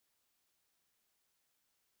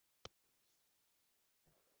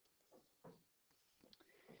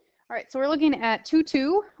All right, so we're looking at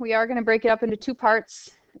 2.2. We are going to break it up into two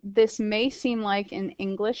parts. This may seem like an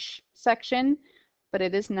English section, but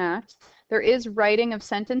it is not. There is writing of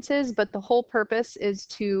sentences, but the whole purpose is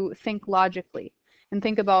to think logically and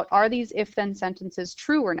think about, are these if-then sentences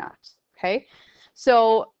true or not? Okay,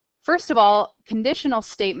 so first of all, conditional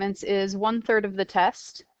statements is 1/3 of the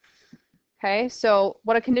test. Okay, so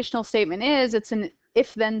what a conditional statement is, it's an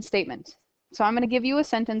if-then statement. So I'm going to give you a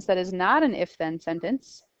sentence that is not an if-then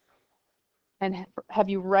sentence and have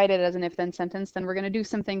you write it as an if-then sentence. Then we're going to do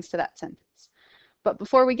some things to that sentence. But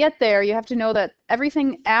before we get there, you have to know that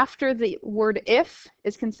everything after the word if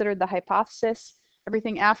is considered the hypothesis.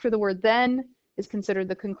 Everything after the word then is considered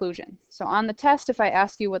the conclusion. So on the test, if I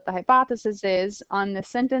ask you what the hypothesis is on this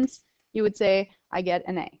sentence, you would say, I get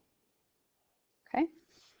an A. Okay?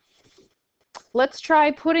 Let's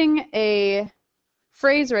try putting a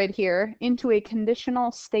phrase right here into a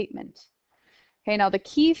conditional statement. Okay, now the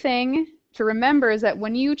key thing to remember is that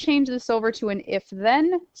when you change this over to an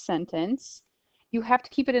if-then sentence, you have to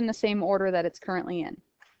keep it in the same order that it's currently in.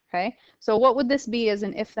 Okay, so what would this be as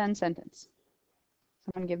an if-then sentence?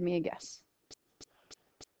 Someone give me a guess.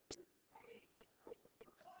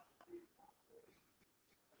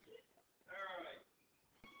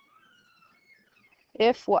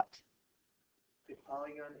 If what? If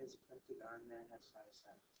polygon is a pentagon, then it has 5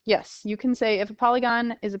 sides. Yes, you can say if a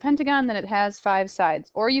polygon is a pentagon, then it has 5 sides.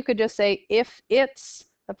 Or you could just say if it's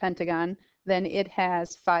a pentagon, then it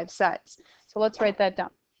has 5 sides. So let's write that down.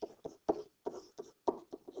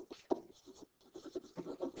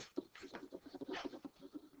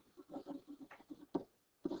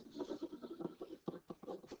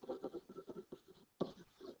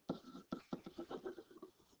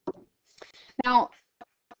 Now,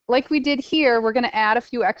 like we did here, we're going to add a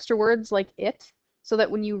few extra words like it, so that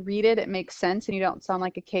when you read it, it makes sense and you don't sound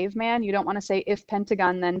like a caveman. You don't want to say if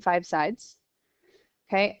pentagon, then 5 sides.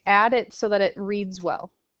 Okay, add it so that it reads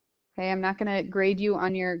well. Okay, I'm not going to grade you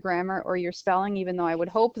on your grammar or your spelling, even though I would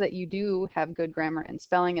hope that you do have good grammar and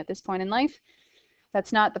spelling at this point in life.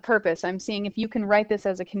 That's not the purpose. I'm seeing if you can write this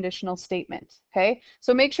as a conditional statement. Okay,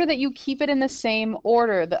 so make sure that you keep it in the same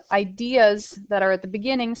order. The ideas that are at the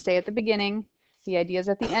beginning stay at the beginning. The ideas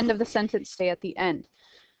at the end of the sentence stay at the end.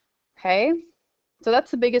 Okay, so that's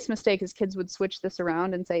the biggest mistake, is kids would switch this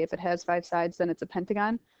around and say if it has 5 sides, then it's a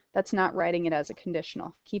pentagon. That's not writing it as a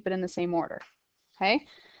conditional. Keep it in the same order. Okay,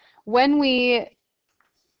 when we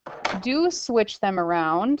do switch them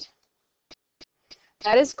around,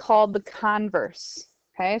 that is called the converse.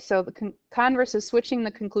 Okay, so the converse is switching the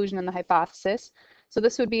conclusion and the hypothesis. So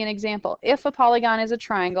this would be an example. If a polygon is a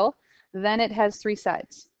triangle, then it has 3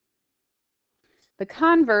 sides. The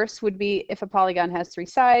converse would be if a polygon has 3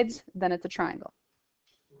 sides, then it's a triangle.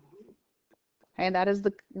 Okay, that is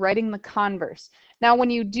the writing the converse. Now,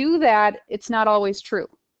 when you do that, it's not always true.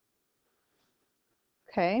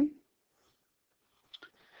 Okay.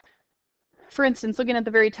 For instance, looking at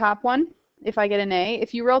the very top one, if I get an A,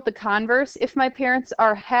 if you wrote the converse, if my parents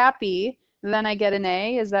are happy, then I get an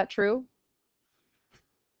A. Is that true?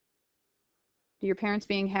 Do your parents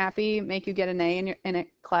being happy make you get an A in a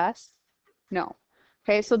class? No.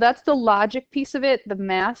 Okay, so that's the logic piece of it, the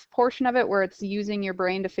math portion of it, where it's using your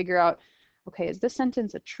brain to figure out, okay, is this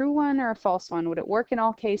sentence a true one or a false one? Would it work in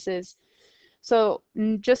all cases? So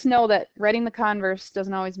just know that writing the converse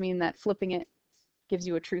doesn't always mean that flipping it gives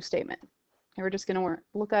you a true statement. And we're just going to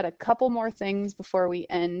look at a couple more things before we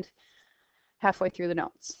end halfway through the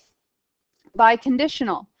notes.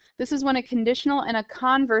 Biconditional. This is when a conditional and a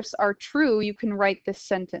converse are true, you can write this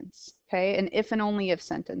sentence. Okay, an if and only if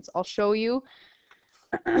sentence. I'll show you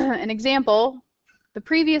an example. The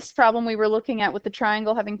previous problem we were looking at with the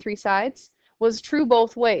triangle having 3 sides was true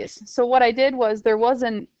both ways. So what I did was there was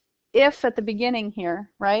an if at the beginning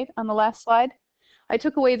here, right, on the last slide. I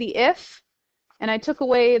took away the if, and I took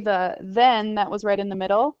away the then that was right in the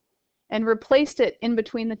middle, and replaced it in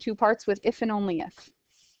between the 2 parts with if and only if.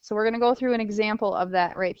 So we're going to go through an example of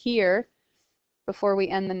that right here before we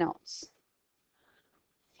end the notes.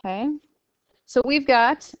 Okay, so we've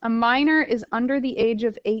got a minor is under the age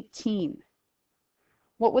of 18.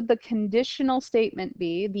 What would the conditional statement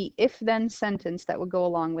be, the if-then sentence that would go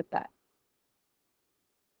along with that?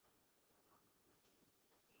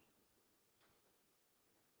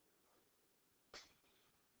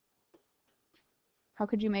 How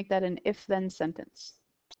could you make that an if-then sentence?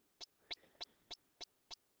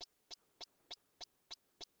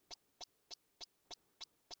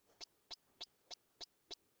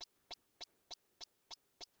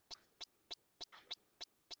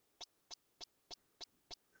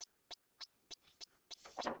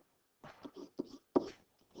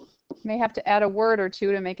 May have to add a word or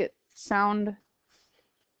two to make it sound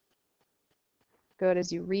good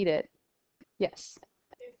as you read it. Yes.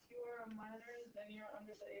 If you are a minor, then you're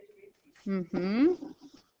under the age of 18. Mm-hmm.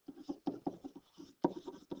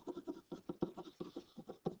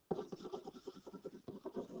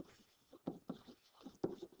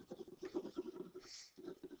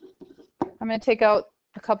 I'm going to take out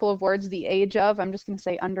a couple of words, the age of. I'm just going to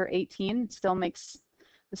say under 18. It still makes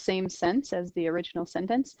the same sense as the original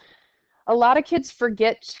sentence. A lot of kids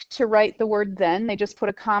forget to write the word then. They just put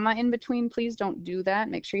a comma in between. Please don't do that.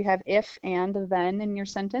 Make sure you have if and then in your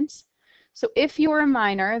sentence. So if you're a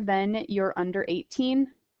minor, then you're under 18.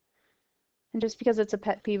 And just because it's a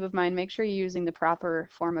pet peeve of mine, make sure you're using the proper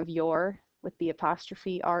form of your with the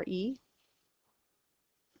apostrophe RE.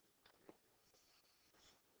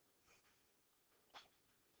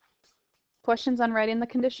 Questions on writing the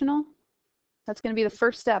conditional? That's going to be the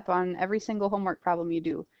first step on every single homework problem you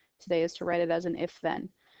do today, is to write it as an if-then.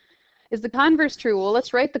 Is the converse true? Well,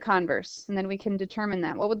 let's write the converse, and then we can determine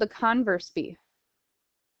that. What would the converse be?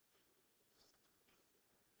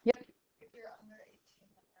 Yep. If you're under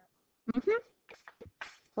 18.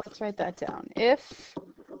 Let's write that down. If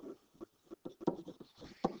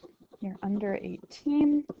you're under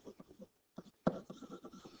 18,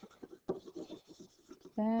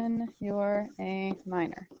 then you're a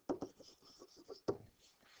minor.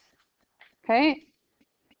 Okay.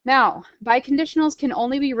 Now, biconditionals can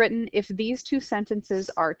only be written if these two sentences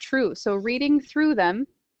are true. So reading through them,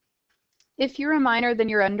 if you're a minor, then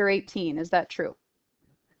you're under 18. Is that true?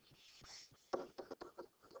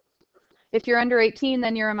 If you're under 18,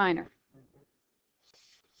 then you're a minor.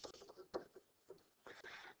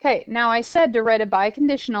 Okay, now I said to write a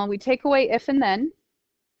biconditional, we take away if and then,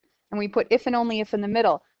 and we put if and only if in the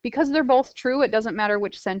middle. Because they're both true, it doesn't matter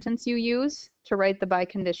which sentence you use to write the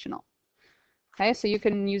biconditional. Okay, so you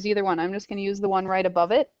can use either one. I'm just going to use the one right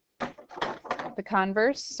above it, the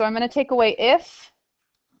converse. So I'm going to take away if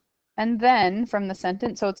and then from the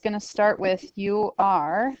sentence. So it's going to start with you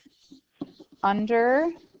are under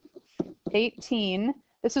 18.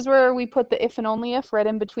 This is where we put the if and only if right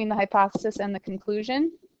in between the hypothesis and the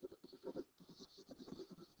conclusion.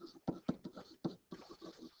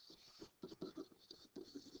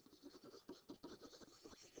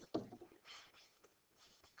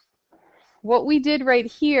 What we did right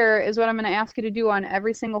here is what I'm going to ask you to do on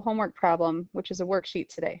every single homework problem, which is a worksheet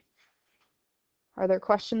today. Are there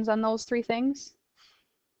questions on those three things?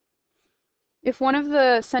 If one of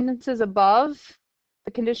the sentences above,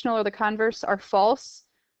 the conditional or the converse, are false,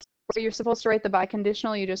 where you're supposed to write the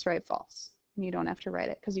biconditional, you just write false. And you don't have to write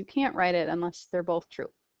it, because you can't write it unless they're both true.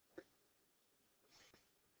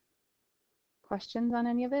 Questions on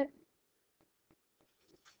any of it?